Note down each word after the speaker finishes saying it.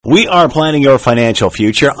We are planning your financial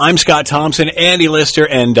future. I'm Scott Thompson. Andy Lister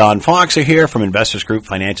and Don Fox are here from Investors Group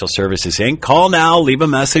Financial Services, Inc. Call now, leave a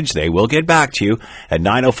message. They will get back to you at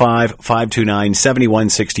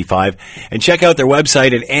 905-529-7165. And check out their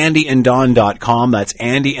website at andyanddon.com. That's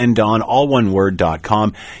andyanddon, all one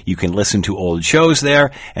word.com. You can listen to old shows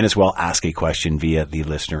there and as well ask a question via the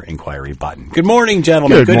listener inquiry button. Good morning,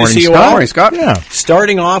 gentlemen. Good morning, to see you Scott. all. Morning, Scott. Yeah.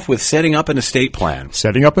 Starting off with setting up an estate plan.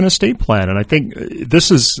 Setting up an estate plan. And I think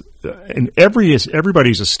this is, in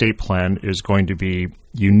everybody's estate plan is going to be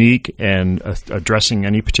unique and addressing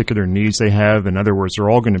any particular needs they have. In other words, they're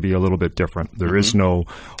all going to be a little bit different. There is no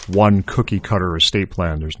one cookie cutter estate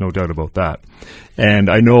plan. There's no doubt about that. And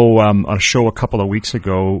I know on a show a couple of weeks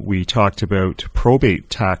ago, we talked about probate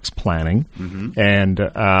tax planning and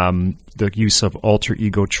the use of alter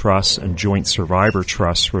ego trusts and joint survivor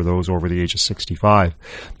trusts for those over the age of 65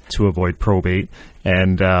 to avoid probate.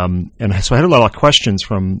 And so I had a lot of questions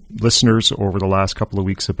from listeners over the last couple of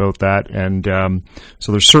weeks about that. And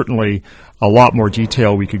so there's certainly a lot more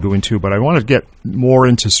detail we could go into, but I want to get more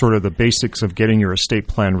into sort of the basics of getting your estate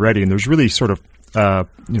plan ready. And there's really sort of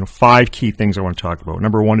 5 key things I want to talk about.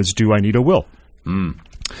 Number 1 is, do I need a will?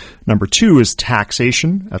 Number 2 is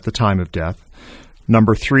taxation at the time of death.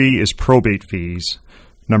 Number 3 is probate fees.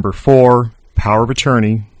 Number 4, power of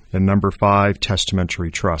attorney. And number 5,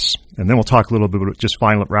 testamentary trusts. And then we'll talk a little bit about, just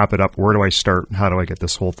finally wrap it up. Where do I start? How do I get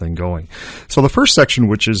this whole thing going? So the first section,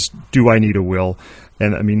 which is, do I need a will?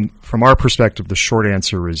 And I mean, from our perspective, the short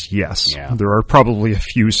answer is yes. Yeah. There are probably a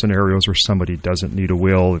few scenarios where somebody doesn't need a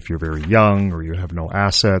will if you're very young or you have no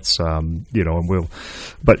assets,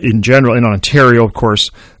 but in general, in Ontario, of course,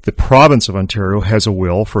 the province of Ontario has a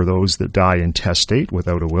will for those that die intestate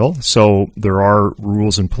without a will. So there are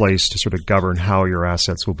rules in place to sort of govern how your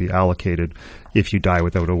assets will be allocated if you die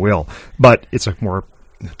without a will. But it's a more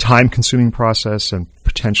time-consuming process and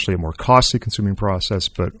potentially a more costly-consuming process,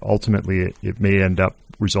 but ultimately it may end up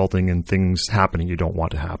resulting in things happening you don't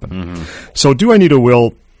want to happen. So do I need a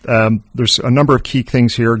will? There's a number of key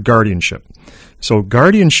things here. Guardianship. So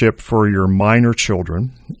guardianship for your minor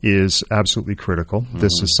children is absolutely critical.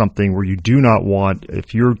 This is something where you do not want,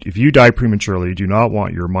 if you die prematurely, you do not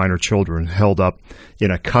want your minor children held up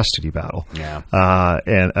in a custody battle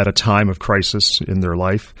and at a time of crisis in their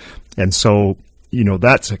life. And so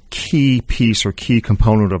that's a key piece or key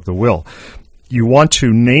component of the will. You want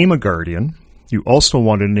to name a guardian. You also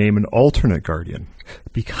want to name an alternate guardian,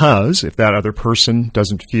 because if that other person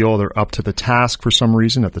doesn't feel they're up to the task for some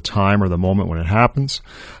reason at the time or the moment when it happens,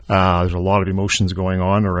 there's a lot of emotions going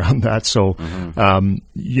on around that. So,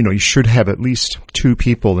 you should have at least 2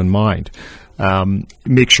 people in mind.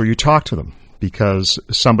 Make sure you talk to them, because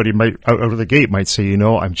somebody might out of the gate might say,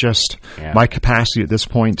 my capacity at this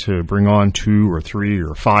point to bring on 2 or 3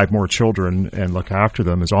 or 5 more children and look after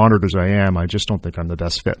them, as honored as I am, I just don't think I'm the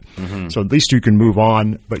best fit. So at least you can move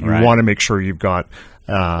on, but you want to make sure you've got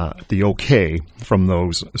the okay from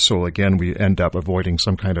those. So again, we end up avoiding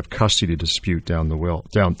some kind of custody dispute down the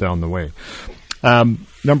way.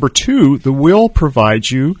 Number 2, the will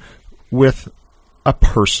provides you with a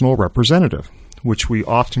personal representative, which we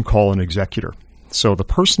often call an executor. So the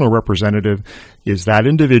personal representative is that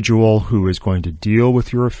individual who is going to deal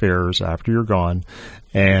with your affairs after you're gone,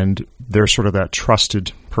 and they're sort of that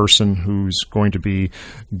trusted person who's going to be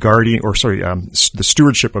the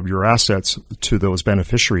stewardship of your assets to those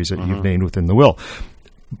beneficiaries that you've named within the will.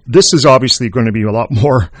 This is obviously going to be a lot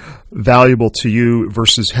more valuable to you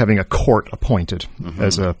versus having a court appointed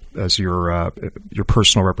as your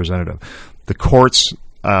personal representative. The courts,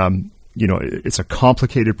 it's a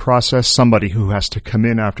complicated process. Somebody who has to come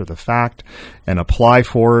in after the fact and apply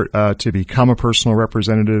for to become a personal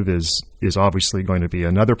representative is obviously going to be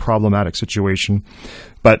another problematic situation.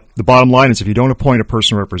 But the bottom line is, if you don't appoint a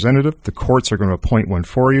personal representative, the courts are going to appoint one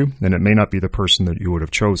for you, and it may not be the person that you would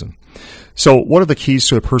have chosen. So what are the keys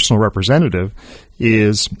to a personal representative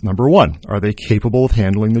is, number 1, are they capable of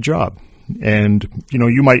handling the job? And,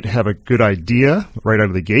 you might have a good idea right out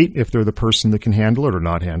of the gate if they're the person that can handle it or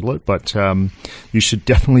not handle it, but you should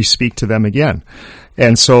definitely speak to them again.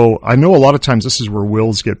 And so I know a lot of times this is where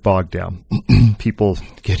wills get bogged down. People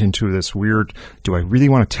get into this weird, do I really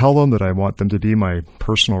want to tell them that I want them to be my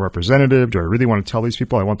personal representative? Do I really want to tell these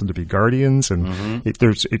people I want them to be guardians? And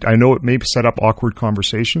I know it may set up awkward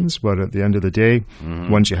conversations, but at the end of the day,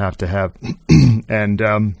 ones you have to have.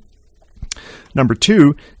 And number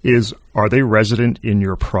 2 is, are they resident in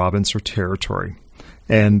your province or territory?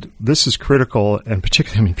 And this is critical, and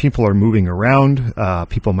particularly, people are moving around.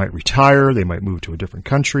 People might retire. They might move to a different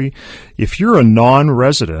country. If you're a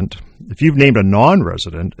non-resident, if you've named a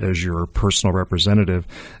non-resident as your personal representative,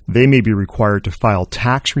 they may be required to file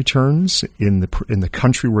tax returns in the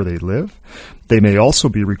country where they live. They may also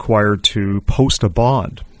be required to post a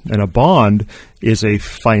bond. And a bond is a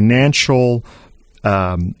financial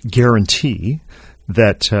guarantee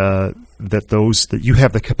that you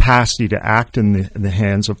have the capacity to act in the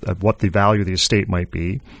hands of what the value of the estate might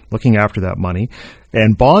be, looking after that money.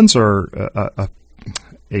 And bonds are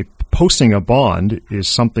posting a bond is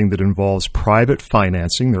something that involves private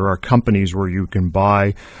financing. There are companies where you can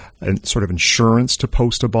buy sort of insurance to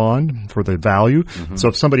post a bond for the value. Mm-hmm. So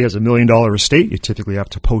if somebody has $1 million estate, you typically have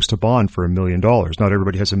to post a bond for $1 million. Not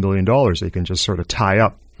everybody has $1 million. They can just sort of tie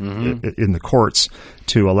up in the courts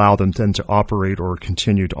to allow them then to operate or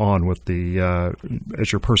continue on with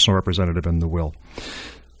as your personal representative in the will.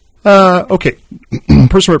 Okay,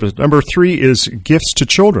 personal representative. Number 3 is gifts to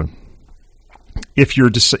children. If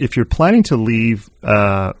you're planning to leave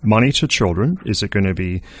money to children, is it going to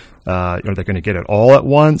be are they going to get it all at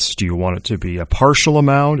once? Do you want it to be a partial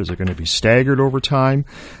amount? Is it going to be staggered over time?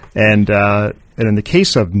 And in the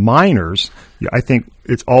case of minors, I think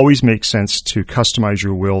it always makes sense to customize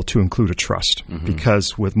your will to include a trust,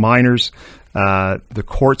 because with minors, the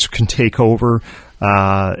courts can take over,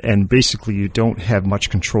 and basically you don't have much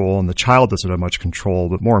control, and the child doesn't have much control.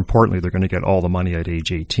 But more importantly, they're going to get all the money at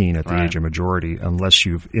age 18, at the age of majority, unless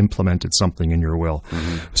you've implemented something in your will.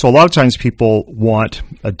 So a lot of times people want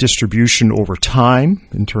a distribution over time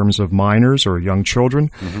in terms of minors or young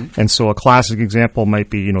children. And so a classic example might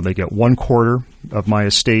be, they get 1/4 of my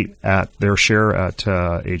estate at their share at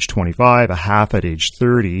age 25, a half at age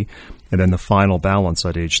 30, and then the final balance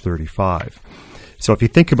at age 35. So if you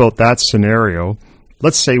think about that scenario,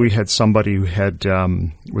 let's say we had somebody who had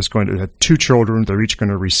had 2 children. They're each going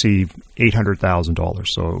to receive $800,000.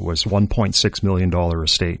 So it was $1.6 million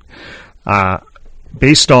estate.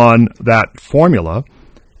 Based on that formula,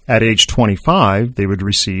 at age 25, they would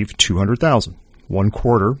receive $200,000,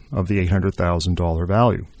 1/4 of the $800,000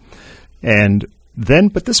 value. And then,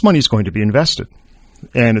 but this money is going to be invested.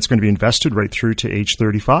 And it's going to be invested right through to age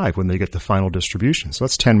 35 when they get the final distribution. So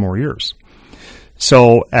that's 10 more years.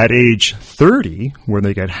 So at age 30, where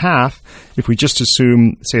they get half, if we just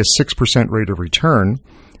assume, say, a 6% rate of return,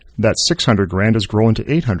 that $600,000 has grown to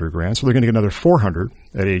 $800,000. So they're going to get another $400,000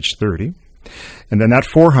 at age 30. And then that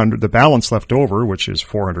 $400,000, the balance left over, which is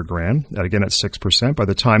 $400,000, again at 6%, by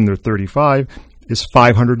the time they're 35, is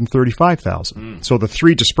 $535,000. So the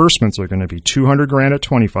 3 disbursements are going to be $200,000 at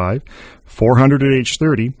 25, $400,000 at age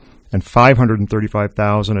 30, and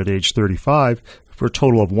 $535,000 at age 35, for a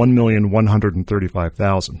total of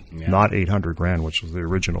 $1,135,000, not $800,000, which was the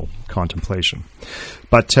original contemplation.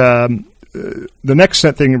 But the next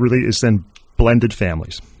thing really is then blended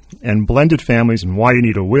families. And blended families, and why you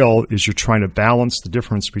need a will, is you're trying to balance the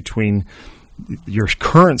difference between your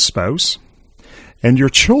current spouse and your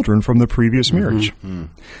children from the previous marriage,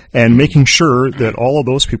 and making sure that all of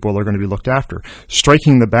those people are going to be looked after,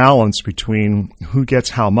 striking the balance between who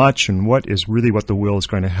gets how much and what is really what the will is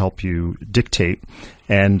going to help you dictate.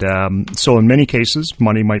 And so in many cases,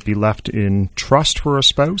 money might be left in trust for a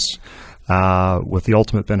spouse, with the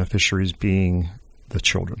ultimate beneficiaries being the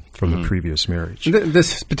children from the previous marriage.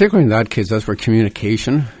 This, particularly in that case, that's where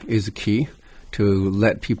communication is the key, to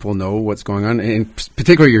let people know what's going on, and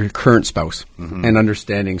particularly your current spouse, and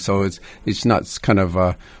understanding. So it's not kind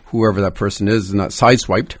of whoever that person is not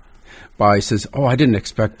sideswiped by says, "Oh, I didn't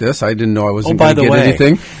expect this. I didn't know I wasn't going to get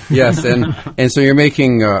anything." Yes, and so you're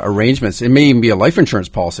making arrangements. It may even be a life insurance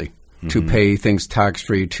policy to pay things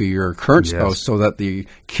tax-free to your current spouse, so that the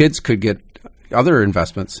kids could get other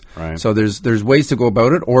investments. Right. So there's ways to go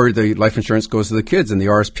about it, or the life insurance goes to the kids and the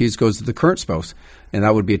RSPs goes to the current spouse, and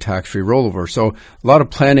that would be a tax-free rollover. So a lot of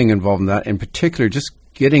planning involved in that, in particular just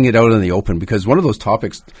getting it out in the open, because one of those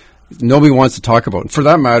topics nobody wants to talk about. For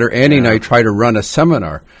that matter, Andy and I tried to run a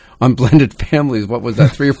seminar on blended families. What was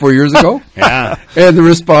that, 3 or 4 years ago? And the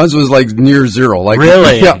response was like near zero. Like,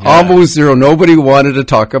 really? Yeah, almost zero. Nobody wanted to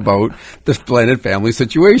talk about the blended family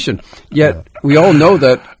situation. Yet we all know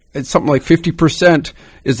that it's something like 50%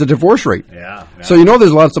 is the divorce rate. So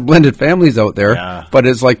there's lots of blended families out there, but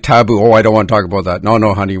it's like taboo. Oh, I don't want to talk about that.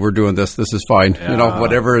 No, honey, we're doing this. This is fine.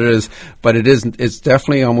 Whatever it is. But it's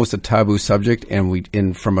definitely almost a taboo subject, and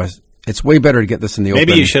it's way better to get this in the open.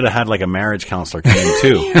 Maybe you should have had like a marriage counselor come in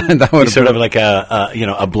too. That would sort of like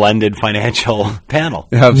a blended financial panel.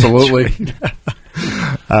 Absolutely.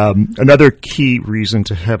 Another key reason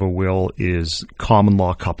to have a will is common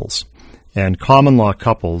law couples. And common law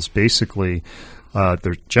couples, basically,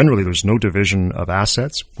 There's no division of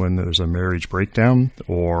assets when there's a marriage breakdown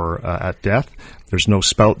or at death.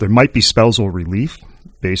 There might be spousal relief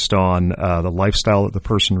based on the lifestyle that the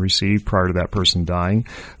person received prior to that person dying.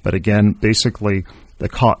 But again, basically,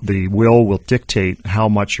 the will dictate how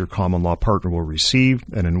much your common law partner will receive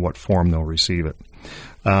and in what form they'll receive it.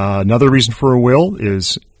 Another reason for a will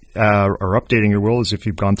is, or updating your will, is if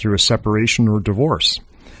you've gone through a separation or divorce.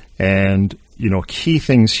 And, key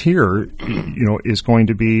things here, is going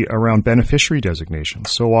to be around beneficiary designation.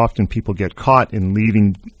 So often people get caught in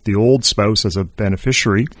leaving the old spouse as a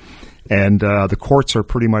beneficiary, and the courts are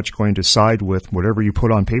pretty much going to side with whatever you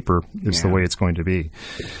put on paper is the way it's going to be.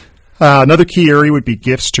 Another key area would be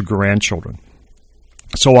gifts to grandchildren.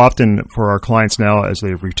 So often for our clients now, as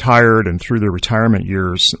they've retired and through their retirement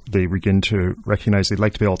years, they begin to recognize they'd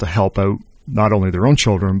like to be able to help out not only their own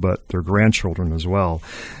children, but their grandchildren as well.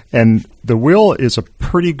 And the will is a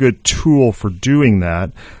pretty good tool for doing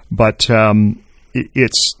that, but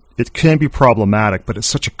it can be problematic, but it's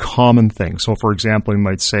such a common thing. So, for example, you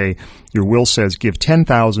might say your will says give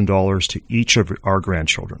 $10,000 to each of our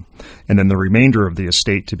grandchildren, and then the remainder of the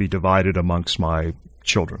estate to be divided amongst my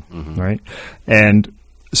children, right? And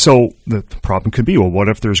so the problem could be, well, what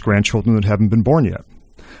if there's grandchildren that haven't been born yet?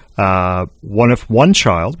 What if one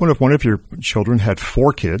of your children had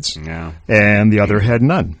 4 kids and the other had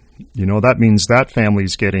none? That means that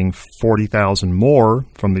family's getting $40,000 more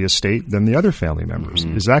from the estate than the other family members.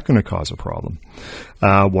 Is that going to cause a problem?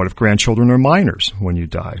 What if grandchildren are minors when you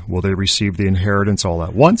die? Will they receive the inheritance all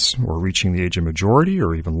at once or reaching the age of majority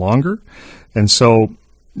or even longer? And so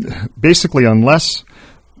basically, unless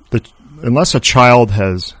a child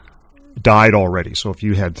has died already, so if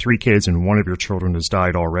you had 3 kids and one of your children has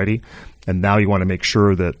died already, and now you want to make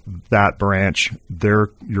sure that branch,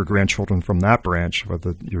 your grandchildren from that branch of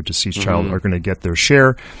your deceased child are going to get their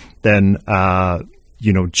share, then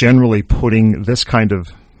generally putting this kind of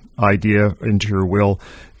idea into your will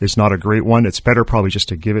is not a great one. It's better probably just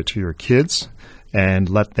to give it to your kids and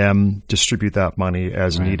let them distribute that money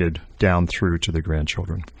as needed down through to the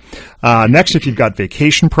grandchildren. Next, if you've got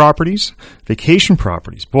vacation properties,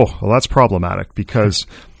 well, that's problematic because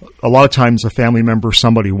a lot of times a family member,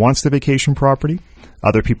 somebody wants the vacation property.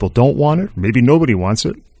 Other people don't want it. Maybe nobody wants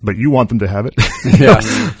it, but you want them to have it.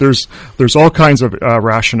 Yes. There's all kinds of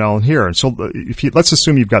rationale in here. And so let's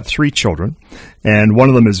assume you've got 3 children and one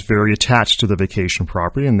of them is very attached to the vacation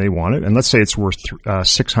property and they want it. And let's say it's worth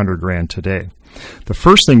 $600,000 today. The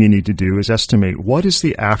first thing you need to do is estimate what is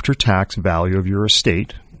the after-tax value of your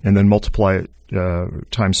estate and then multiply it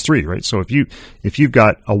times 3, right? So if you've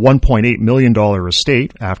got a $1.8 million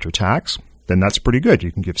estate after tax, then that's pretty good.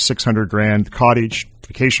 You can give $600,000 cottage,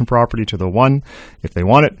 vacation property to the one if they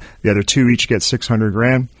want it. The other 2 each get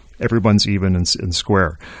 $600,000. Everyone's even and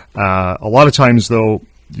square. A lot of times, though,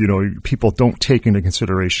 people don't take into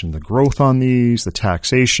consideration the growth on these, the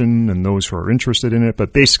taxation, and those who are interested in it.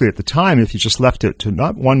 But basically, at the time, if you just left it to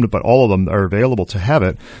not one, but all of them are available to have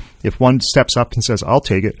it, if one steps up and says, I'll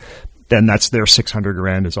take it, then that's their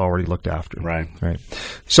 $600,000 is already looked after. Right.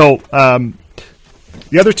 So,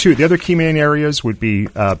 the other key main areas would be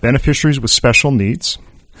beneficiaries with special needs,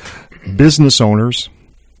 business owners,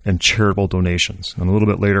 and charitable donations. And a little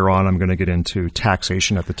bit later on, I'm going to get into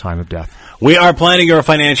taxation at the time of death. We are planning your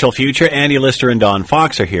financial future. Andy Lister and Don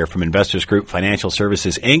Fox are here from Investors Group Financial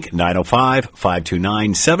Services, Inc.,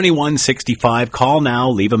 905-529-7165. Call now,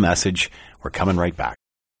 leave a message. We're coming right back.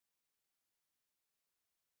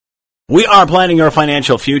 We are planning your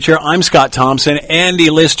financial future. I'm Scott Thompson. Andy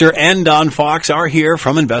Lister and Don Fox are here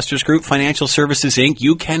from Investors Group Financial Services, Inc.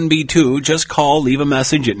 You can be too. Just call, leave a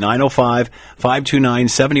message at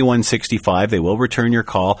 905-529-7165. They will return your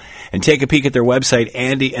call. And take a peek at their website,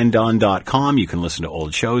 andyanddon.com. You can listen to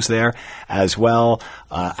old shows there as well.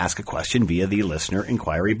 Ask a question via the listener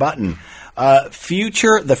inquiry button. The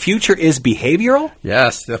future is behavioral?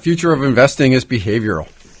 Yes, the future of investing is behavioral.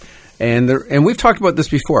 And we've talked about this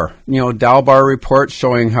before. Dalbar report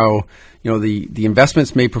showing how, the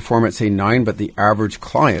investments may perform at, say, 9, but the average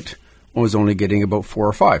client was only getting about 4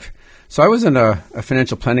 or 5. So I was in a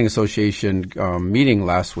Financial Planning Association meeting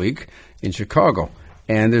last week in Chicago,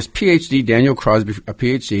 and there's PhD, Daniel Crosby, a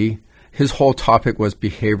PhD. His whole topic was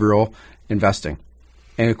behavioral investing.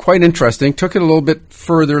 And quite interesting, took it a little bit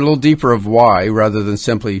further, a little deeper of why, rather than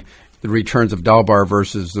simply the returns of Dalbar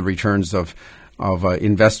versus the returns of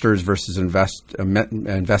investors versus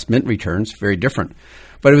investment returns, very different.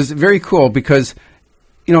 But it was very cool because,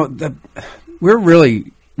 we're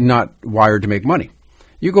really not wired to make money.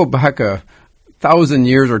 You go back 1,000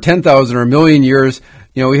 years or 10,000 or 1,000,000 years,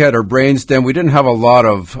 we had our brain stem. We didn't have a lot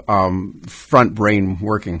of front brain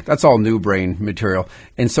working. That's all new brain material.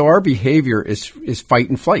 And so our behavior is fight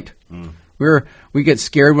and flight. We get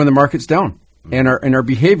scared when the market's down. And our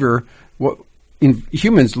behavior, in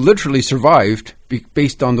humans literally survived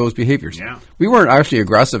based on those behaviors. Yeah. We weren't actually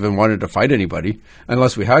aggressive and wanted to fight anybody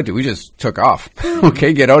unless we had to. We just took off.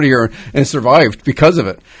 Okay, get out of here, and survived because of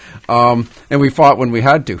it. And we fought when we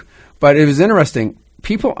had to. But it was interesting.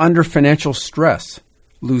 People under financial stress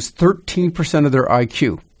lose 13% of their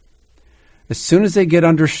IQ. As soon as they get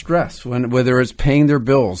under stress, whether it's paying their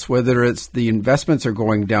bills, whether it's the investments are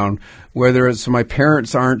going down, whether it's my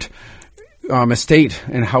parents aren't estate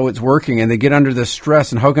and how it's working, and they get under the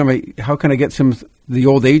stress, and how can I get the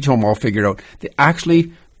old age home all figured out? They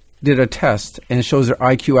actually did a test, and it shows their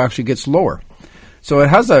IQ actually gets lower. So it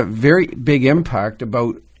has a very big impact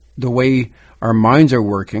about the way our minds are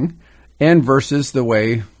working, and versus the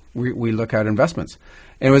way we look at investments.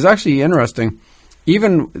 And it was actually interesting.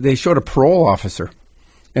 Even they showed a parole officer,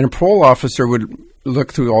 and a parole officer would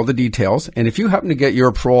look through all the details. And if you happen to get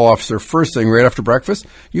your parole officer first thing right after breakfast,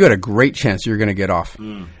 you had a great chance you're going to get off.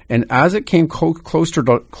 And as it came closer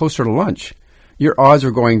to lunch, your odds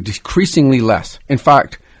were going decreasingly less. In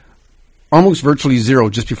fact, almost virtually zero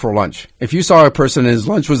just before lunch. If you saw a person and his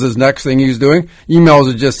lunch was his next thing he was doing, emails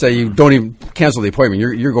would just say, you don't even cancel the appointment.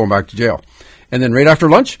 You're going back to jail. And then right after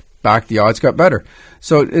lunch, the odds got better.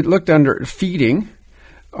 So it looked under feeding.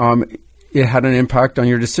 It had an impact on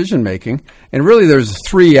your decision making. And really there's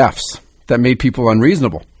 3 F's that made people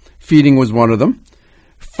unreasonable. Feeding was one of them.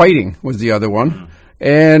 Fighting was the other one.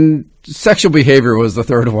 And sexual behavior was the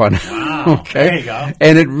third one. Wow. Okay. There you go.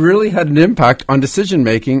 And it really had an impact on decision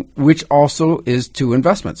making, which also is to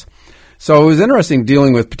investments. So it was interesting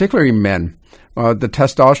dealing with particularly men. The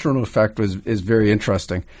testosterone effect is very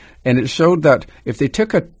interesting. And it showed that if they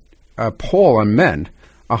took a poll on men,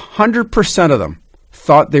 100% of them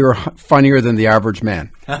thought they were funnier than the average man.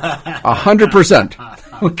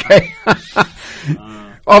 100%. Okay.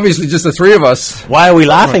 Obviously, just the 3 of us. Why are we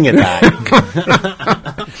laughing at that?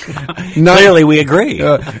 Clearly, we agree.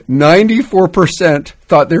 94%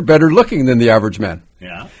 thought they're better looking than the average man.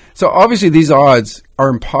 Yeah. So obviously, these odds are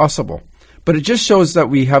impossible. But it just shows that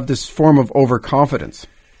we have this form of overconfidence.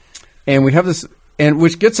 And we have this, and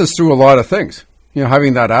which gets us through a lot of things.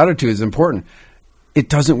 Having that attitude is important. It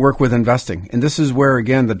doesn't work with investing. And this is where,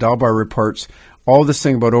 again, the Dalbar reports all this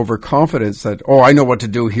thing about overconfidence that, I know what to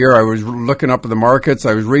do here. I was looking up at the markets.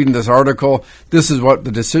 I was reading this article. This is what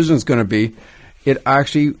the decision is going to be. It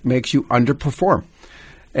actually makes you underperform.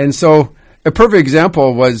 And so a perfect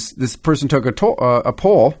example was this person took a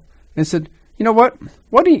poll and said, you know what?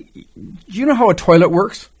 Do you know how a toilet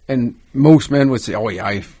works? And most men would say, yeah,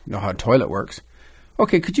 I know how a toilet works.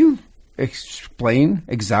 Okay, could you explain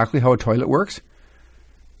exactly how a toilet works?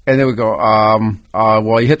 And then we go,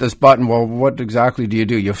 you hit this button. Well, what exactly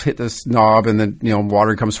do? You hit this knob, and then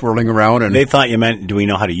water comes swirling around. And they thought you meant, do we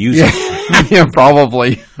know how to use it? Yeah,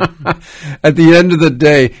 probably. At the end of the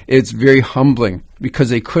day, it's very humbling because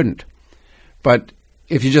they couldn't. But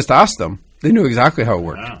if you just asked them, they knew exactly how it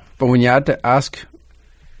worked. Wow. But when you had to ask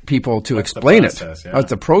people to explain it, that's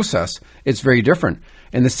the process. It's very different.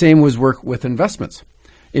 And the same was work with investments.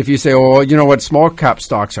 If you say, you know what small cap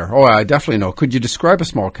stocks are? I definitely know. Could you describe a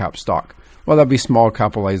small cap stock? Well, that'd be small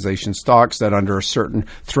capitalization stocks that under a certain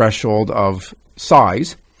threshold of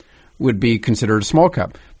size would be considered a small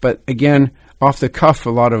cap. But again, off the cuff, a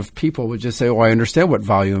lot of people would just say, I understand what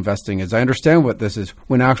value investing is. I understand what this is,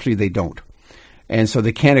 when actually they don't. And so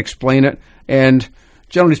they can't explain it. And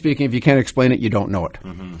generally speaking, if you can't explain it, you don't know it.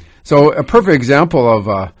 Mm-hmm. So a perfect example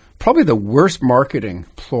of probably the worst marketing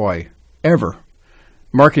ploy ever.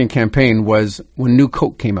 Marketing campaign was when New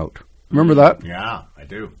Coke came out. Remember that? Yeah, I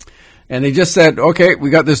do. And they just said, okay, we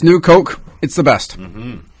got this new Coke. It's the best.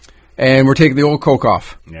 Mm-hmm. And we're taking the old Coke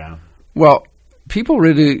off. Yeah. Well, people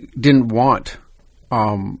really didn't want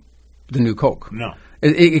the new Coke. No.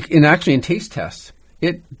 And actually in taste tests,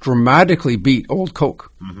 it dramatically beat old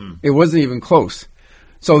Coke. Mm-hmm. It wasn't even close.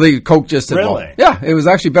 So the Coke just said, really? Yeah, it was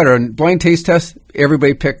actually better. And blind taste tests,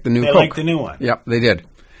 everybody picked the new Coke. They liked the new one. Yeah, they did.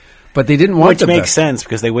 But they didn't want Which makes sense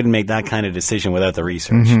because they wouldn't make that kind of decision without the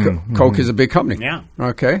research. Mm-hmm. Coke is a big company. Yeah.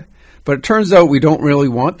 Okay. But it turns out we don't really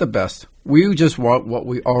want the best. We just want what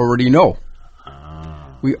we already know.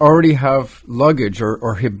 We already have luggage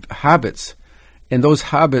or habits, and those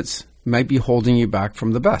habits might be holding you back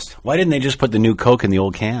from the best. Why didn't they just put the new Coke in the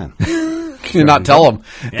old can? Did not tell them.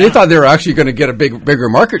 Yeah. They thought they were actually going to get a bigger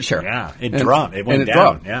market share. Yeah, it dropped. It went down.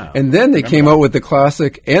 Dropped. Yeah. And then they came out with the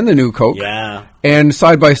classic and the new Coke. Yeah. And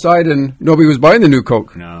side by side, and nobody was buying the new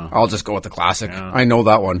Coke. No. I'll just go with the classic. Yeah. I know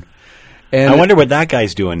that one. And I wonder what that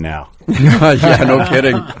guy's doing now. yeah, no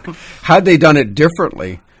kidding. Had they done it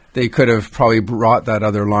differently, they could have probably brought that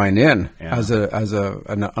other line in as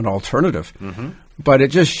an alternative. But it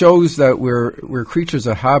just shows that we're creatures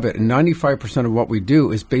of habit, and 95% of what we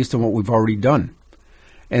do is based on what we've already done.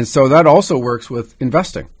 And so that also works with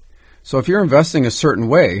investing. So if you're investing a certain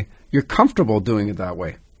way, you're comfortable doing it that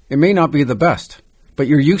way. It may not be the best, but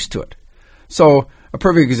you're used to it. So a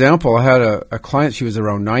perfect example, I had a client, she was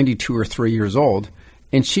around 92 or 3 years old,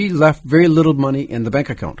 and she left very little money in the bank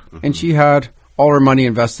account. And she had all her money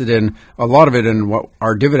invested in, a lot of it in what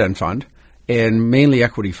our dividend fund, and mainly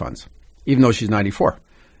equity funds, even though she's 94.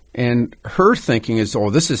 And her thinking is, oh,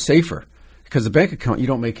 this is safer, because the bank account, you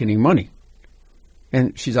don't make any money.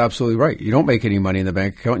 And she's absolutely right. You don't make any money in the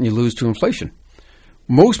bank account, and you lose to inflation.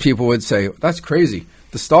 Most people would say, that's crazy.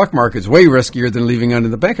 The stock market's way riskier than leaving it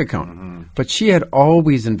in the bank account. But she had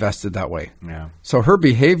always invested that way. Yeah. So her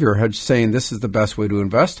behavior had saying this is the best way to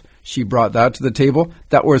invest. She brought that to the table.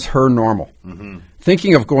 That was her normal.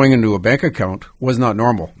 Thinking of going into a bank account was not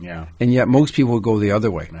normal. Yeah. And yet most people would go the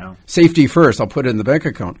other way. Yeah. Safety first, I'll put it in the bank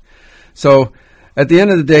account. So at the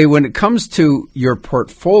end of the day, when it comes to your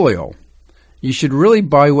portfolio, you should really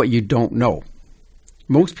buy what you don't know.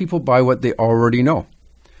 Most people buy what they already know.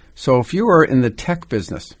 So if you are in the tech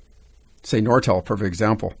business, say Nortel, perfect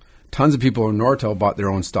example, tons of people in Nortel bought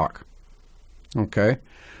their own stock. Okay?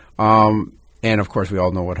 And of course, we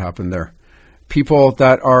all know what happened there. People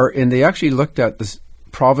that are in, they actually looked at the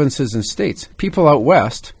provinces and states. People out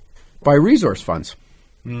west buy resource funds.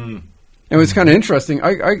 And it was kind of interesting.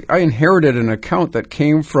 I inherited an account that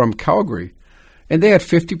came from Calgary, and they had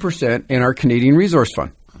 50% in our Canadian resource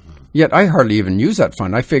fund. Yet I hardly even use that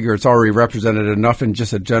fund. I figure it's already represented enough in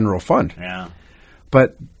just a general fund. Yeah.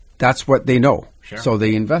 But that's what they know. Sure. So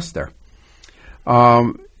they invest there.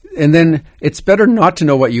 And then it's better not to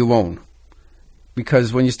know what you own.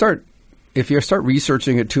 Because when you start, if you start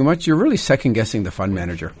researching it too much, you're really second guessing the fund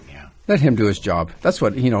manager. Yeah. Let him do his job. That's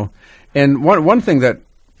what, And one thing that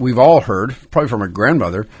we've all heard, probably from our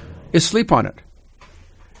grandmother, is sleep on it.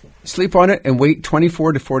 Sleep on it and wait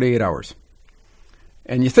 24 to 48 hours.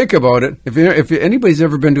 And you think about it, if anybody's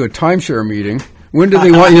ever been to a timeshare meeting, when do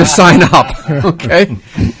they want you to sign up? Okay?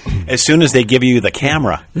 As soon as they give you the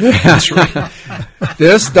camera. That's right.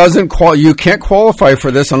 This doesn't you can't qualify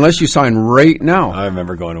for this unless you sign right now. I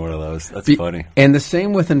remember going to one of those. That's funny. And the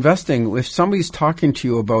same with investing. If somebody's talking to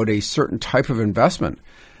you about a certain type of investment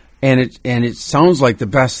and it sounds like the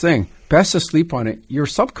best thing, best to sleep on it, your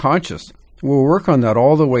subconscious will work on that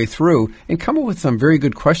all the way through and come up with some very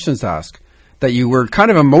good questions to ask that you were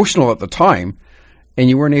kind of emotional at the time and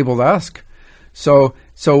you weren't able to ask. So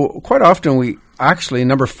quite often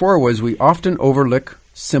number 4 was we often overlook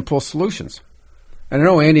simple solutions. And I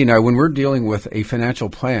know Andy and I, when we're dealing with a financial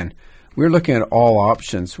plan, we're looking at all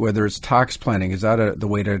options, whether it's tax planning, is that the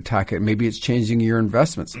way to attack it? Maybe it's changing your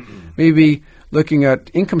investments. Maybe looking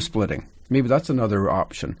at income splitting. Maybe that's another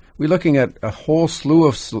option. We're looking at a whole slew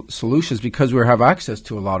of solutions because we have access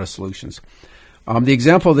to a lot of solutions. The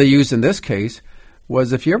example they used in this case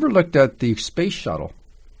was if you ever looked at the space shuttle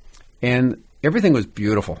and everything was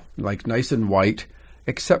beautiful, like nice and white,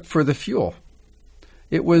 except for the fuel.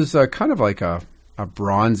 It was kind of like a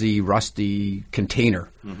bronzy, rusty container.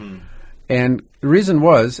 And the reason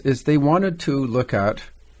is they wanted to look at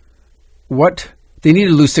what they needed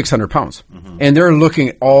to lose 600 pounds. And they're looking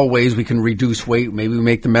at all ways we can reduce weight. Maybe we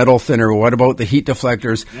make the metal thinner. What about the heat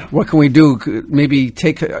deflectors? Yeah. What can we do? Maybe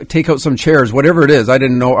take out some chairs, whatever it is. I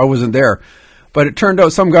didn't know. I wasn't there. But it turned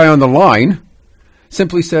out some guy on the line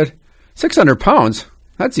simply said, 600 pounds?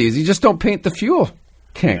 That's easy. Just don't paint the fuel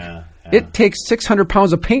tank. Yeah. It takes 600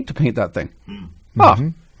 pounds of paint to paint that thing.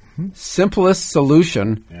 Simplest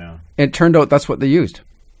solution. Yeah. And it turned out that's what they used.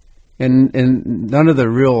 And none of the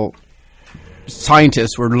real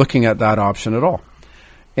scientists were looking at that option at all.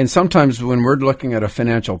 And sometimes when we're looking at a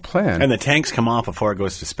financial plan... And the tanks come off before it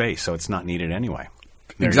goes to space, so it's not needed anyway.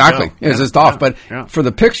 There exactly. It's just off. But for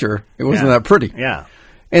the picture, it wasn't that pretty. Yeah.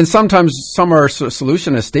 And sometimes some of our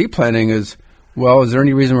solution estate planning is, well, is there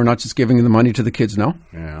any reason we're not just giving the money to the kids now?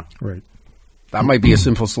 Yeah. Right. That might be a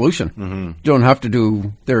simple solution. You don't have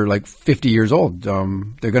to they're like 50 years old.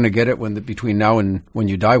 They're going to get it between now and when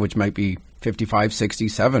you die, which might be 55, 60,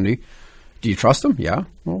 70. Do you trust them? Yeah.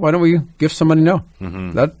 Well, why don't we give some money now?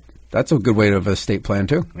 That's a good way to have an estate plan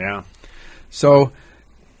too. Yeah. So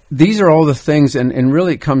these are all the things, and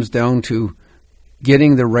really it comes down to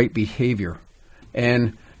getting the right behavior.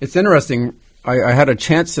 And it's interesting. I had a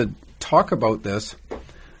chance to talk about this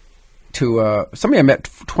to somebody I met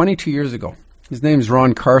 22 years ago. His name is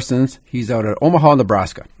Ron Carsons. He's out of Omaha,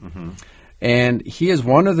 Nebraska. And he is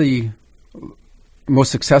one of the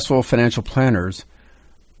most successful financial planners,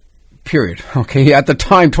 period. Okay, at the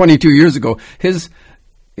time, 22 years ago, his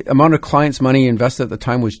amount of clients' money invested at the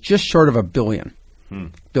time was just short of $1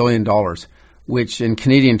 billion, which in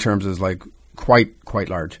Canadian terms is like quite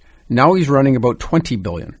large. Now he's running about 20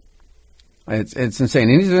 billion. It's insane.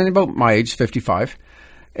 And he's about my age, 55.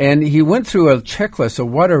 And he went through a checklist of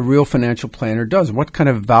what a real financial planner does. What kind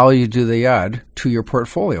of value do they add to your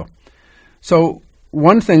portfolio? So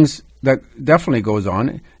one thing that definitely goes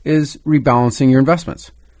on is rebalancing your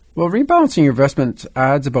investments. Well, rebalancing your investments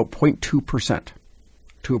adds about 0.2%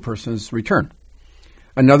 to a person's return.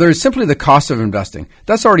 Another is simply the cost of investing.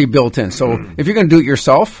 That's already built in. So if you're going to do it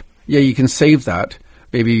yourself, yeah, you can save that.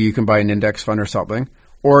 Maybe you can buy an index fund or something.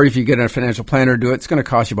 Or if you get a financial planner to do it, it's going to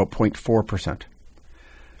cost you about 0.4%.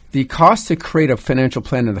 The cost to create a financial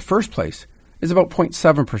plan in the first place is about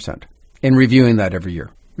 0.7%, and reviewing that every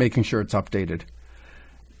year, making sure it's updated.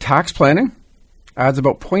 Tax planning adds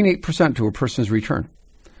about 0.8% to a person's return.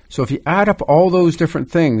 So if you add up all those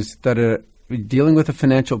different things that are dealing with a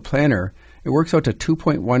financial planner, it works out to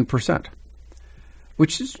 2.1%,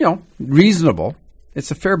 which is, reasonable.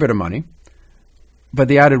 It's a fair bit of money, but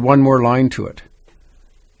they added one more line to it.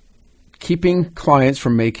 Keeping clients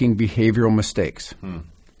from making behavioral mistakes.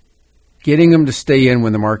 Getting them to stay in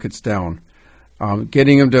when the market's down.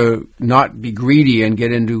 Getting them to not be greedy and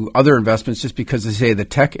get into other investments just because they say the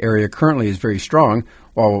tech area currently is very strong.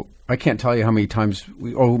 Well, I can't tell you how many times,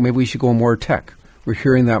 maybe we should go more tech. We're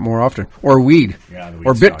hearing that more often. Or weed.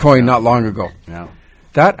 Or Bitcoin not long ago. Yeah.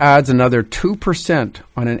 That adds another 2%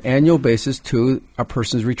 on an annual basis to a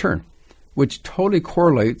person's return, which totally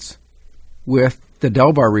correlates with the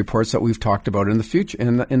Delbar reports that we've talked about in the future,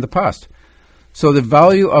 in the past. So the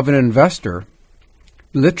value of an investor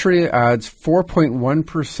literally adds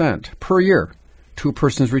 4.1% per year to a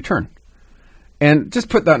person's return. And just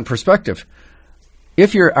put that in perspective.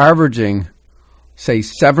 If you're averaging, say,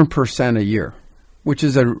 7% a year, which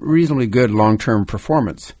is a reasonably good long-term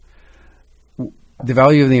performance, the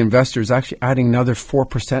value of the investor is actually adding another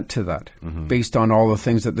 4% to that based on all the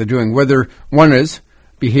things that they're doing. Whether one is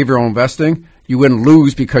behavioral investing, you wouldn't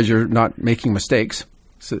lose because you're not making mistakes,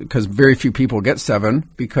 because very few people get 7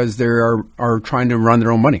 because they are trying to run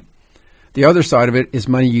their own money. The other side of it is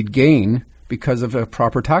money you'd gain because of a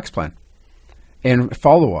proper tax plan and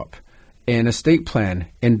follow-up and estate plan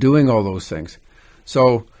and doing all those things.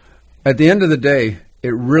 So at the end of the day,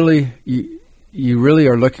 it really you really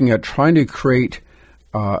are looking at trying to create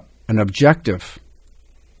an objective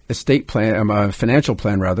estate plan, a financial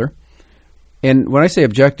plan rather. And when I say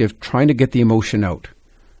objective, trying to get the emotion out,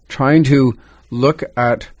 trying to look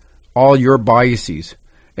at all your biases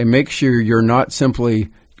and make sure you're not simply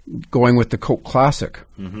going with the Coke Classic,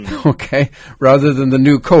 okay, rather than the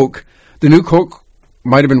new Coke. The new Coke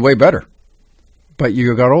might have been way better, but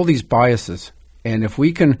you got all these biases. And if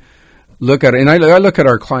we can look at it, and I look at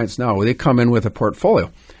our clients now, they come in with a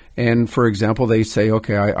portfolio. And for example, they say,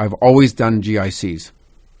 okay, I've always done GICs,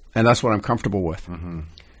 and that's what I'm comfortable with.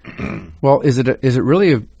 Well, is it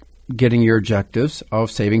really getting your objectives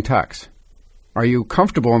of saving tax? Are you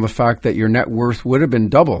comfortable in the fact that your net worth would have been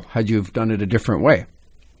double had you done it a different way?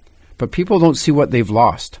 But people don't see what they've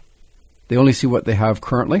lost. They only see what they have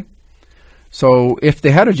currently. So if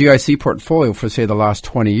they had a GIC portfolio for, say, the last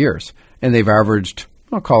 20 years, and they've averaged,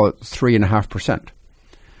 I'll call it 3.5%.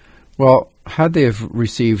 Well, had they have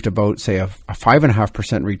received about, say, a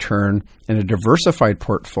 5.5% return in a diversified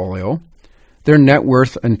portfolio, their net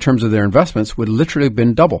worth in terms of their investments would literally have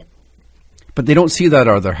been double. But they don't see that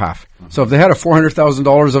other half. So if they had a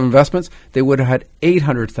 $400,000 of investments, they would have had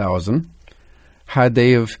 $800,000 had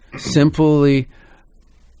they have simply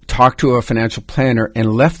talked to a financial planner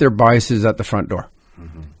and left their biases at the front door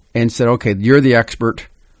and said, okay, you're the expert.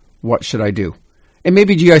 What should I do? And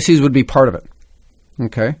maybe GICs would be part of it.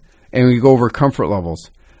 Okay. And we go over comfort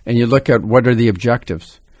levels and you look at what are the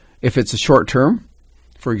objectives. If it's a short term,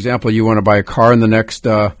 for example, you want to buy a car in the next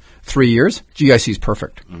 3 years, GIC is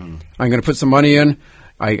perfect. I'm going to put some money in.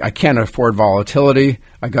 I can't afford volatility.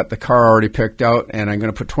 I got the car already picked out, and I'm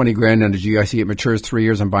going to put 20 grand into GIC. It matures 3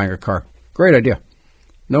 years. I'm buying a car. Great idea.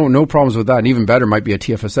 No problems with that. And even better might be a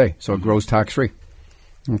TFSA, so it grows tax-free.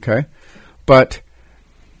 Okay? But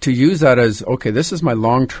to use that as, okay, this is my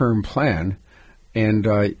long-term plan,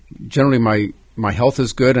 and generally my health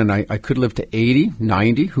is good, and I could live to 80,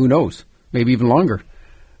 90, who knows, maybe even longer.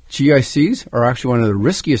 GICs are actually one of the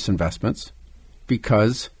riskiest investments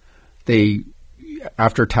because they,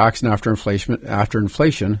 after tax and after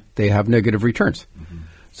inflation, they have negative returns.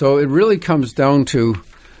 So it really comes down to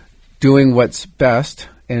doing what's best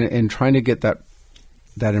and trying to get that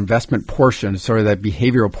that investment portion, sort of that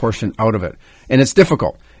behavioral portion out of it. And it's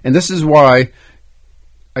difficult. And this is why,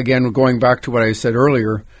 again, going back to what I said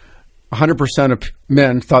earlier, 100% of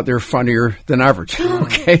men thought they were funnier than average.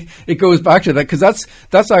 Okay? It goes back to that because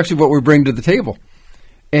that's actually what we bring to the table.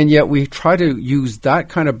 And yet we try to use that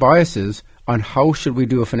kind of biases on how should we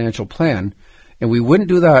do a financial plan. And we wouldn't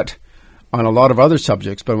do that on a lot of other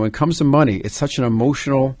subjects, but when it comes to money, it's such an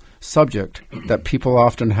emotional subject that people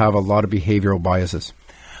often have a lot of behavioral biases.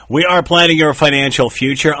 We are planning your financial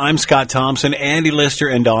future. I'm Scott Thompson. Andy Lister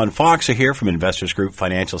and Don Fox are here from Investors Group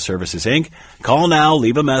Financial Services, Inc. Call now,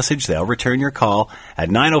 leave a message. They'll return your call at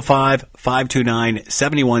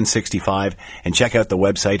 905-529-7165 and check out the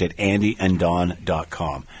website at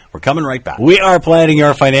andyanddon.com. We're coming right back. We are planning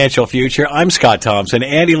your financial future. I'm Scott Thompson.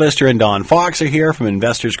 Andy Lister and Don Fox are here from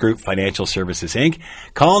Investors Group Financial Services, Inc.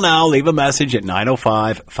 Call now, leave a message at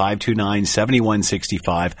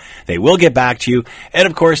 905-529-7165. They will get back to you. And,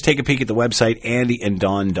 of course, take a peek at the website,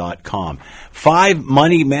 andyanddon.com. 5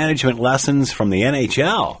 money management lessons from the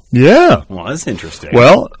NHL. Yeah. Well, that's interesting.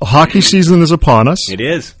 Well, hockey season is upon us. It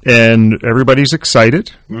is. And everybody's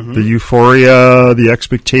excited. Mm-hmm. The euphoria, the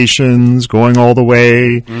expectations going all the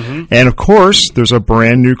way. Mm-hmm. And, of course, there's a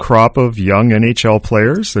brand new crop of young NHL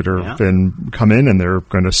players that are been come in, and they're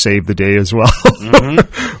going to save the day as well mm-hmm.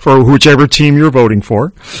 for whichever team you're voting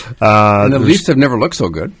for. And the Leafs have never looked so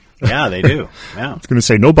good. Yeah, they do. Yeah. I was going to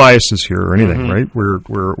say no biases here or anything, mm-hmm. right?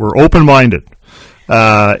 We're open-minded.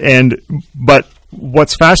 But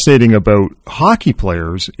what's fascinating about hockey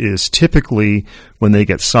players is typically when they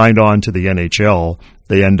get signed on to the NHL,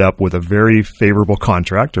 they end up with a very favorable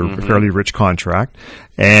contract or mm-hmm. a fairly rich contract.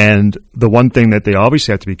 And the one thing that they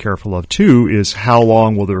obviously have to be careful of, too, is how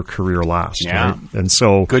long will their career last. Yeah. Right? And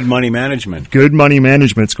so good money management. Good money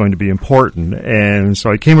management is going to be important. And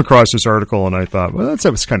so I came across this article and I thought, well,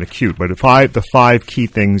 that was kind of cute. But the 5 key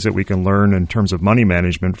things that we can learn in terms of money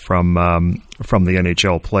management from the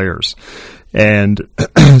NHL players. And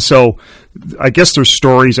so I guess there's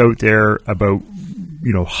stories out there about,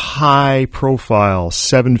 high profile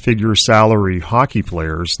 7-figure salary hockey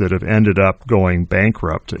players that have ended up going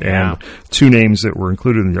bankrupt. Yeah. And 2 names that were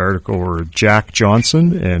included in the article were Jack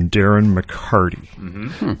Johnson and Darren McCarty,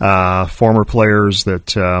 mm-hmm. Former players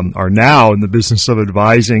that are now in the business of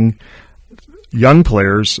advising young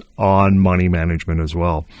players on money management as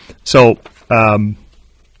well. So,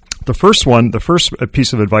 the first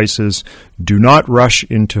piece of advice is do not rush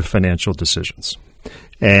into financial decisions.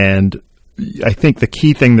 And I think the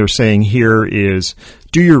key thing they're saying here is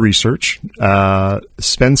do your research,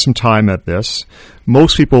 spend some time at this.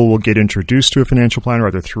 Most people will get introduced to a financial planner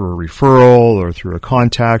either through a referral or through a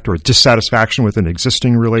contact or dissatisfaction with an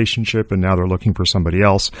existing relationship, and now they're looking for somebody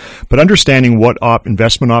else. But understanding what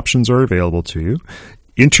investment options are available to you,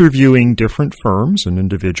 interviewing different firms and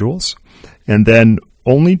individuals, and then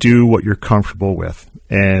only do what you're comfortable with.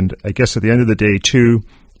 And I guess at the end of the day, too,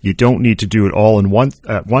 you don't need to do it all at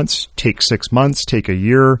once. Take 6 months, take a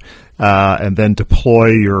year, and then deploy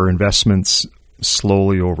your investments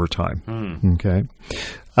slowly over time. Okay.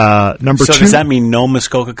 Number 2. So does that mean no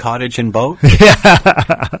Muskoka cottage and boat?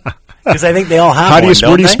 Yeah. Because I think they all have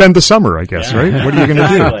where do you spend the summer, I guess, right? What are you going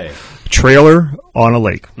to do? Trailer on a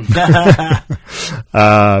lake.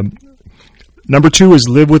 Number 2 is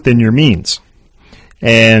live within your means.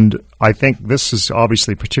 And I think this is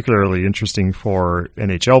obviously particularly interesting for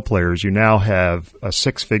NHL players. You now have a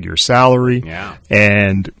 6-figure salary,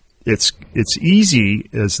 and it's easy,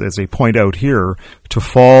 as they point out here, to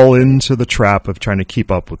fall into the trap of trying to keep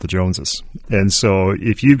up with the Joneses. And so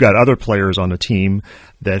if you've got other players on a team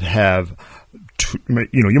that have,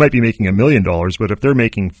 you might be making $1 million, but if they're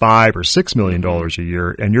making $5 or $6 million a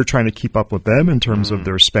year, and you're trying to keep up with them in terms of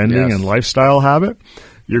their spending and lifestyle habit,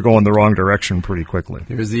 you're going the wrong direction pretty quickly.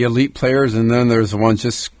 There's the elite players, and then there's the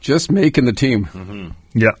ones just making the team. Mm-hmm.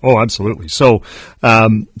 Yeah. Oh, absolutely. So,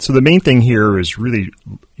 so the main thing here is really,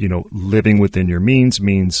 living within your means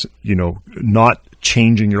means, not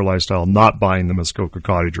changing your lifestyle, not buying the Muskoka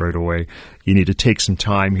cottage right away. You need to take some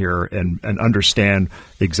time here and understand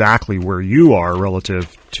exactly where you are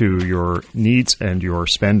relative to your needs and your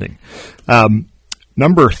spending.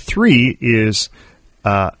 Number 3 is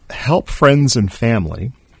help friends and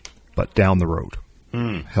family, but down the road.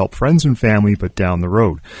 Help friends and family, but down the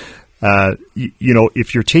road.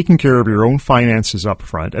 If you're taking care of your own finances up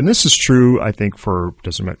front, and this is true, I think, for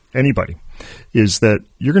doesn't matter anybody. is that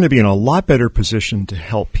you're going to be in a lot better position to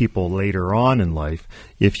help people later on in life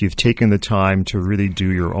if you've taken the time to really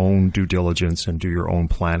do your own due diligence and do your own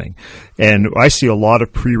planning. And I see a lot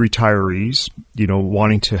of pre-retirees,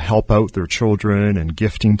 wanting to help out their children and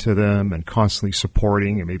gifting to them and constantly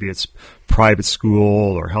supporting, and maybe it's private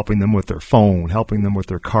school or helping them with their phone, helping them with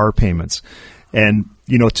their car payments. And,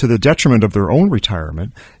 to the detriment of their own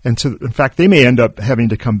retirement. And in fact, they may end up having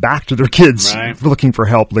to come back to their kids looking for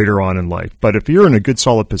help later on in life. But if you're in a good,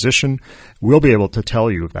 solid position, we'll be able to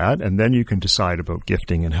tell you that, and then you can decide about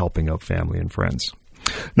gifting and helping out family and friends.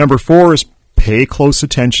 Number 4 is pay close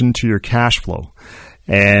attention to your cash flow.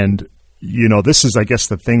 And, this is, I guess,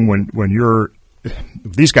 the thing when you're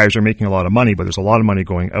these guys are making a lot of money, but there's a lot of money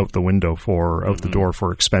going out the window out the door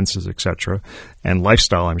for expenses, etc., and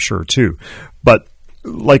lifestyle, I'm sure, too. But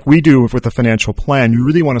like we do with the financial plan, you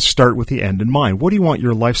really want to start with the end in mind. What do you want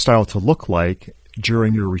your lifestyle to look like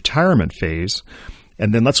during your retirement phase?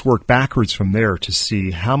 And then let's work backwards from there to see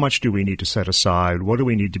how much do we need to set aside? What do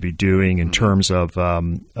we need to be doing in terms of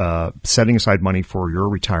setting aside money for your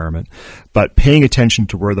retirement? But paying attention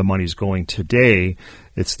to where the money's going today.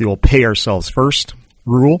 It's the old pay ourselves first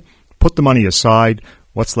rule. Put the money aside.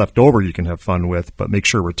 What's left over you can have fun with, but make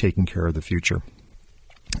sure we're taking care of the future.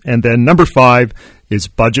 And then number 5 is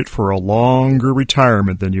budget for a longer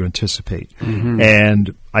retirement than you anticipate.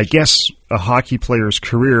 And I guess a hockey player's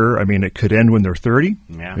career, it could end when they're 30.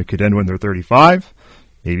 Yeah. It could end when they're 35.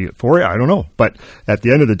 Maybe at 40, I don't know. But at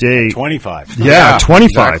the end of the day... 25. Yeah,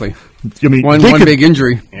 25. Exactly. One big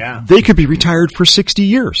injury. Yeah. They could be retired for 60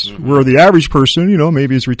 years, where the average person,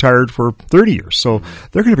 maybe is retired for 30 years. So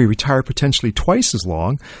they're going to be retired potentially twice as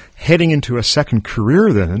long, heading into a second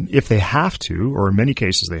career then, if they have to, or in many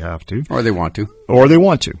cases they have to. Or they want to.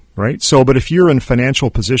 Right? So, but if you're in a financial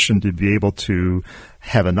position to be able to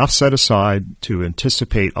have enough set aside to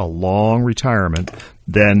anticipate a long retirement,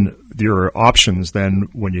 then your options then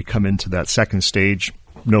when you come into that second stage,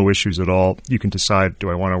 no issues at all. You can decide,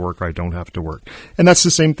 do I want to work or I don't have to work? And that's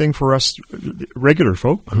the same thing for us regular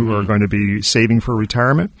folk who are going to be saving for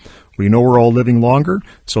retirement. We know we're all living longer,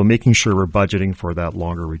 so making sure we're budgeting for that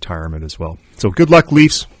longer retirement as well. So good luck,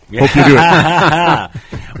 Leafs. Hope you do it.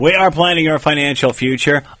 We are planning our financial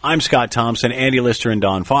future. I'm Scott Thompson. Andy Lister and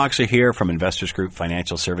Don Fox are here from Investors Group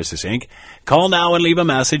Financial Services, Inc. Call now and leave a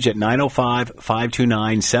message at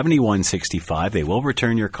 905-529-7165. They will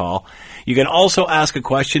return your call. You can also ask a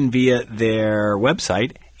question via their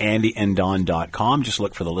website, andyanddon.com. Just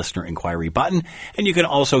look for the listener inquiry button, and you can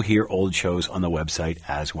also hear old shows on the website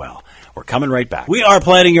as well. We're coming right back. We are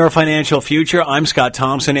planning your financial future. I'm Scott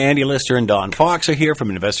Thompson. Andy Lister and Don Fox are here from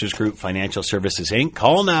Investors Group Financial Services, Inc.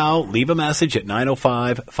 Call now. Leave a message at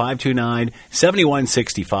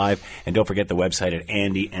 905-529-7165. And don't forget the website at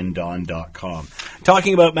andyanddon.com.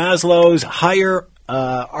 Talking about Maslow's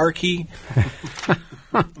hierarchy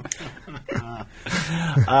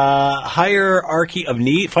of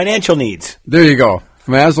financial needs. There you go.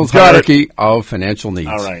 Maslow's hierarchy of financial needs.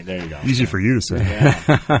 All right, there you go. Easy for you to say.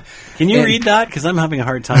 Yeah. Can you read that? Because I'm having a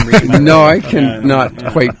hard time reading that. No, I can not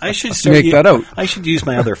quite make that out. I should use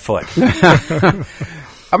my other foot.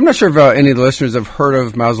 I'm not sure if any of the listeners have heard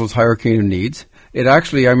of Maslow's hierarchy of needs. It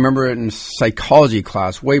actually, I remember it in psychology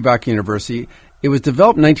class way back in university. It was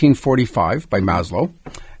developed in 1945 by Maslow.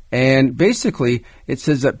 And basically, it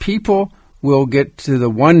says that people will get to the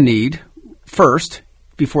one need first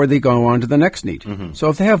before they go on to the next need. So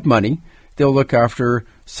if they have money, they'll look after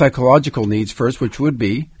psychological needs first, which would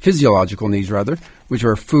be physiological needs, rather, which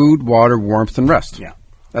are food, water, warmth, and rest. Yeah.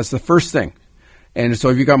 That's the first thing. And so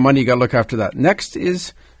if you got money, you got to look after that. Next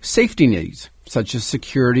is safety needs, such as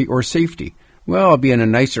security or safety. Well, I'll be in a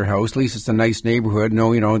nicer house. At least it's a nice neighborhood.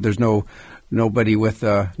 No, there's nobody with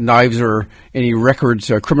knives or any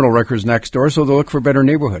records, criminal records next door, so they'll look for a better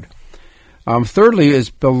neighborhood. Thirdly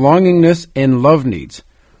is belongingness and love needs.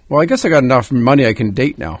 Well, I guess I got enough money I can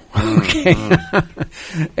date now. Okay.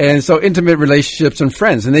 And so intimate relationships and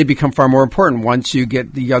friends, and they become far more important once you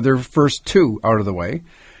get the other first two out of the way.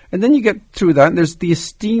 And then you get through that, and there's the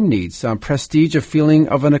esteem needs, prestige, a feeling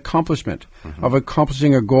of an accomplishment, of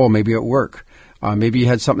accomplishing a goal, maybe at work. Maybe you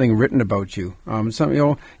had something written about you.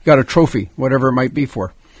 You got a trophy, whatever it might be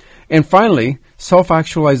for. And finally,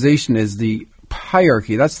 self-actualization is the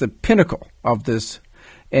hierarchy. That's the pinnacle of this.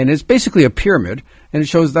 And it's basically a pyramid, and it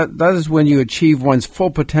shows that is when you achieve one's full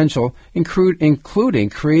potential, including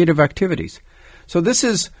creative activities. So this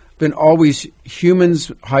has been always humans'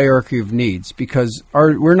 hierarchy of needs, because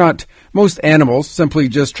most animals simply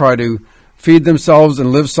just try to feed themselves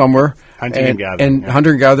and live somewhere, hunt and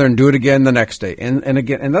gather and do it again the next day and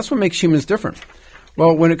again. And that's what makes humans different.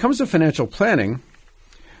 Well, when it comes to financial planning,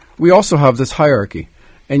 we also have this hierarchy.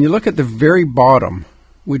 And you look at the very bottom,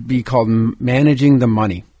 would be called managing the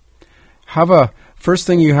money. First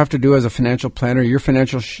thing you have to do as a financial planner, your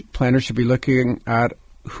financial planner should be looking at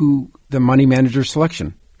who the money manager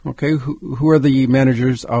selection. Okay, who are the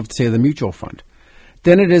managers of, say, the mutual fund?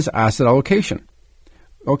 Then it is asset allocation.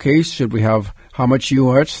 Okay, should we have how much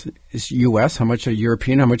US, how much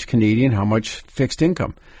European, how much Canadian, how much fixed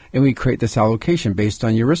income? And we create this allocation based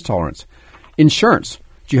on your risk tolerance. Insurance.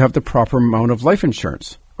 Do you have the proper amount of life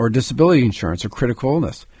insurance or disability insurance or critical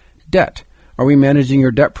illness? Debt. Are we managing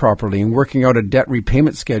your debt properly and working out a debt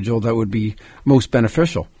repayment schedule that would be most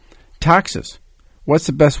beneficial? Taxes. What's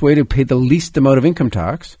the best way to pay the least amount of income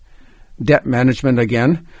tax? Debt management,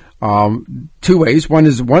 again, two ways.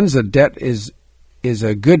 One's a debt is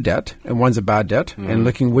a good debt and one's a bad debt, and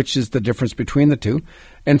looking which is the difference between the two.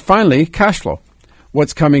 And finally, cash flow.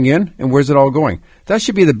 What's coming in and where's it all going? That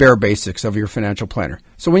should be the bare basics of your financial planner.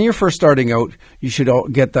 So when you're first starting out, you should all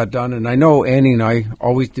get that done. And I know Annie and I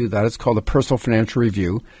always do that. It's called a personal financial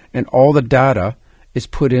review, and all the data is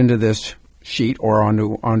put into this sheet or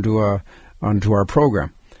onto our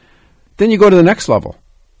program. Then you go to the next level,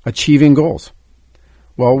 achieving goals.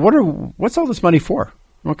 Well, what's all this money for?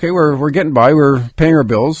 Okay, we're getting by, we're paying our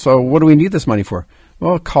bills, so what do we need this money for?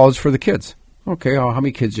 Well, college for the kids. Okay, how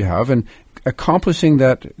many kids do you have? And accomplishing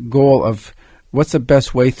that goal of what's the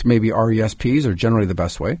best way, maybe RESPs are generally the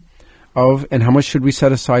best way, and how much should we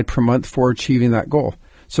set aside per month for achieving that goal?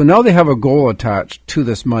 So now they have a goal attached to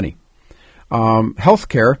this money.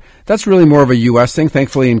 Healthcare, that's really more of a U.S. thing.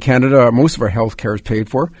 Thankfully, in Canada, most of our healthcare is paid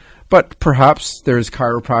for, but perhaps there's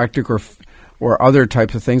chiropractic or other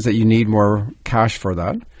types of things that you need more cash for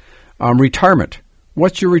that. Retirement.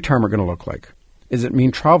 What's your retirement going to look like? Does it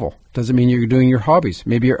mean travel? Does it mean you're doing your hobbies?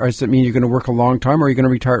 Maybe does it mean you're going to work a long time, or are you going to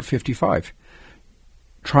retire at 55?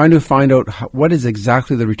 Trying to find out what is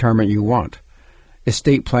exactly the retirement you want.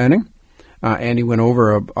 Estate planning. Andy went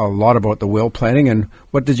over a lot about the will planning and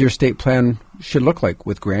what does your estate plan should look like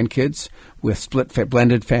with grandkids, with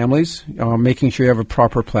blended families, making sure you have a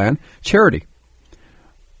proper plan. Charity.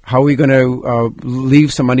 How are we going to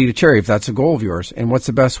leave some money to charity if that's a goal of yours? And what's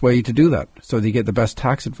the best way to do that so that you get the best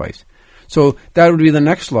tax advice? So that would be the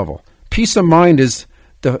next level. Peace of mind is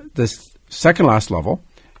the second last level.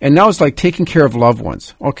 And now it's like taking care of loved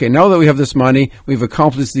ones. Okay, now that we have this money, we've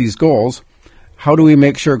accomplished these goals, how do we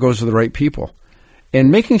make sure it goes to the right people? And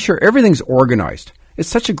making sure everything's organized. It's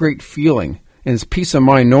such a great feeling. And it's peace of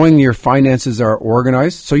mind knowing your finances are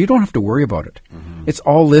organized so you don't have to worry about it. Mm-hmm. It's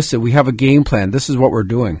all listed. We have a game plan. This is what we're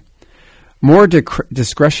doing. More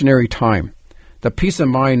discretionary time. The peace of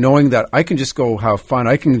mind knowing that I can just go have fun.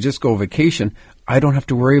 I can just go vacation. I don't have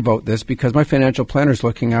to worry about this because my financial planner is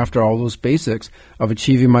looking after all those basics of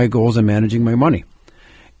achieving my goals and managing my money.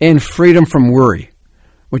 And freedom from worry,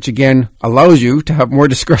 which again allows you to have more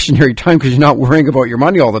discretionary time because you're not worrying about your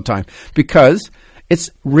money all the time because it's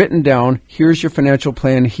written down. Here's your financial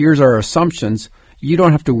plan. Here's our assumptions. You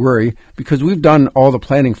don't have to worry because we've done all the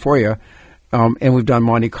planning for you. And we've done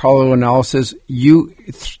Monte Carlo analysis.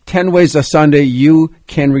 10 ways a Sunday, you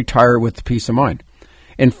can retire with peace of mind.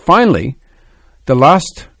 And finally, the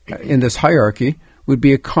last in this hierarchy would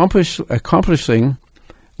be accomplishing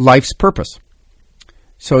life's purpose.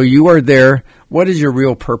 So you are there. What is your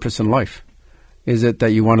real purpose in life? Is it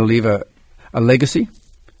that you want to leave a legacy?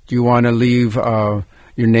 Do you want to leave your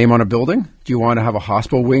name on a building? Do you want to have a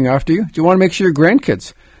hospital wing after you? Do you want to make sure your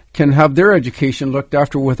grandkids can have their education looked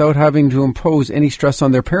after without having to impose any stress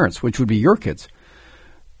on their parents, which would be your kids?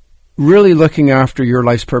 Really looking after your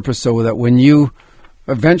life's purpose so that when you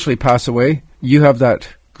eventually pass away, you have that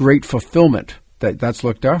great fulfillment that's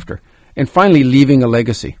looked after. And finally, leaving a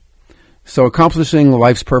legacy. So accomplishing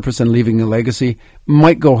life's purpose and leaving a legacy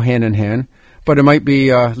might go hand in hand, but it might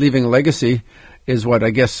be leaving a legacy is what I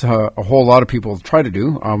guess a whole lot of people try to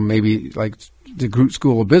do, maybe like the Groot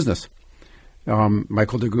School of Business.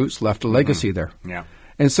 Michael DeGroots left a legacy there. Yeah.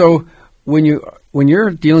 And so when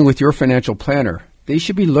you're dealing with your financial planner, they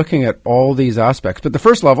should be looking at all these aspects. But the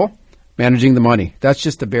first level, managing the money, that's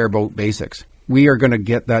just the bare basics. We are going to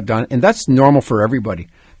get that done. And that's normal for everybody.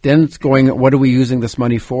 Then it's going, what are we using this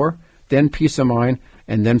money for? Then peace of mind,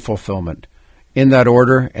 and then fulfillment. In that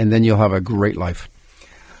order, and then you'll have a great life.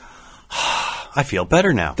 I feel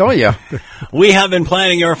better now. Don't you? We have been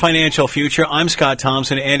planning your financial future. I'm Scott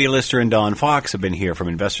Thompson. Andy Lister and Don Fox have been here from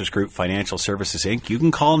Investors Group Financial Services, Inc. You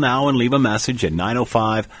can call now and leave a message at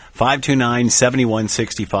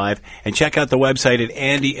 905-529-7165 and check out the website at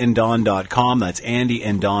andyanddon.com. That's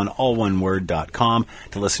andyanddon, all one word.com,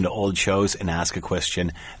 to listen to old shows and ask a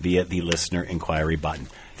question via the listener inquiry button.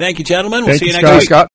 Thank you, gentlemen. We'll see you next week. Scott.